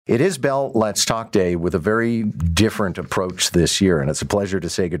It is Bell Let's Talk Day with a very different approach this year, and it's a pleasure to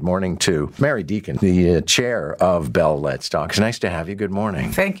say good morning to Mary Deacon, the chair of Bell Let's Talk. It's nice to have you. Good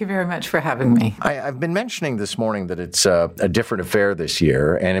morning. Thank you very much for having me. I've been mentioning this morning that it's a different affair this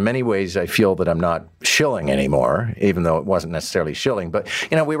year, and in many ways I feel that I'm not shilling anymore, even though it wasn't necessarily shilling. But,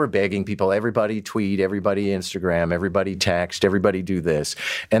 we were begging people, everybody tweet, everybody Instagram, everybody text, everybody do this.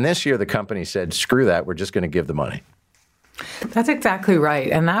 And this year the company said, screw that, we're just going to give the money. That's exactly right.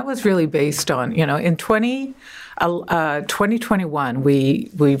 And that was really based on, in 2021, we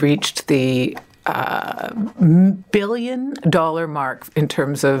reached the $1 billion mark in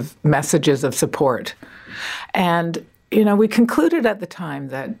terms of messages of support. And, we concluded at the time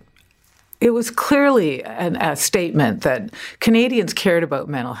that it was clearly a statement that Canadians cared about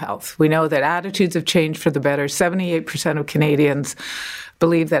mental health. We know that attitudes have changed for the better. 78% of Canadians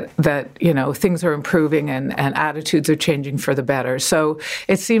believe that things are improving and attitudes are changing for the better. So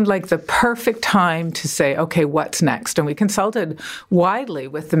it seemed like the perfect time to say, okay, what's next? And we consulted widely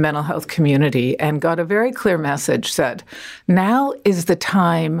with the mental health community and got a very clear message that now is the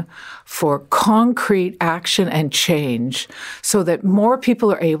time for concrete action and change so that more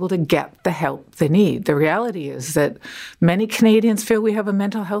people are able to get the help they need. The reality is that many Canadians feel we have a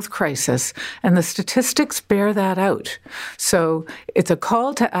mental health crisis, and the statistics bear that out. So it's a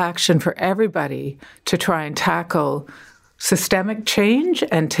call to action for everybody to try and tackle systemic change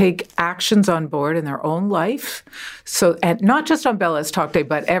and take actions on board in their own life. So, and not just on Bell Let's Talk Day,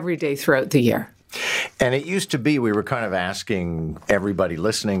 but every day throughout the year. And it used to be we were kind of asking everybody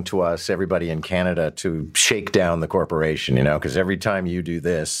listening to us, everybody in Canada, to shake down the corporation, because every time you do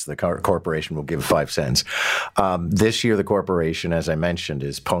this, the corporation will give 5 cents. This year, the corporation, as I mentioned,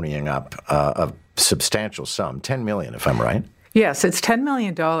 is ponying up a substantial sum, $10 million, if I'm right. Yes, it's $10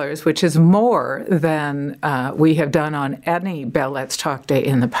 million, which is more than we have done on any Bell Let's Talk Day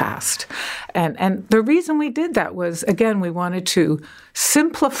in the past. And the reason we did that was, again, we wanted to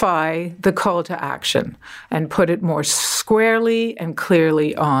simplify the call to action and put it more squarely and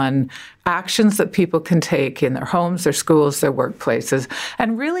clearly on actions that people can take in their homes, their schools, their workplaces,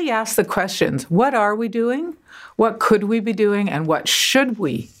 and really ask the questions, what are we doing? What could we be doing? And what should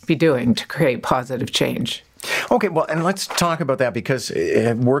we be doing to create positive change? Okay, well, and let's talk about that because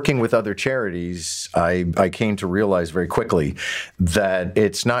working with other charities, I came to realize very quickly that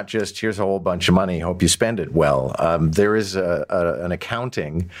it's not just here's a whole bunch of money, hope you spend it well. There is an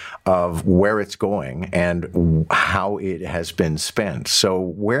accounting of where it's going and how it has been spent. So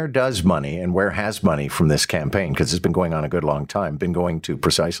where does money and where has money from this campaign, because it's been going on a good long time, been going to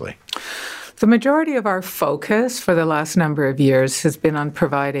precisely? The majority of our focus for the last number of years has been on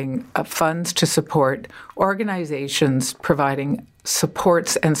providing funds to support organizations providing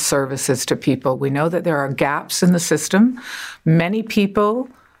supports and services to people. We know that there are gaps in the system. Many people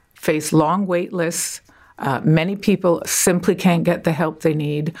face long wait lists. Many people simply can't get the help they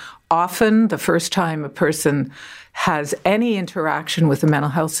need. Often, the first time a person has any interaction with the mental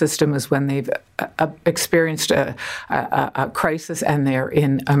health system is when they've experienced a crisis and they're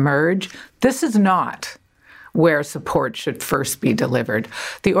in emerge. This is not where support should first be delivered.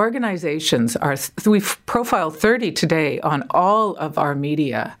 The organizations we've profiled 30 today on all of our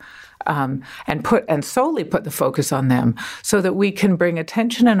media, and solely put the focus on them so that we can bring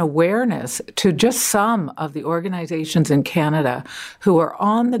attention and awareness to just some of the organizations in Canada who are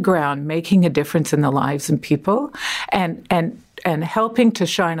on the ground making a difference in the lives of people and helping to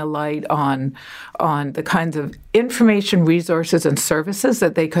shine a light on the kinds of information, resources, and services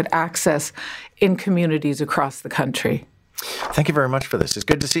that they could access in communities across the country. Thank you very much for this. It's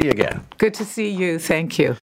good to see you again. Good to see you. Thank you.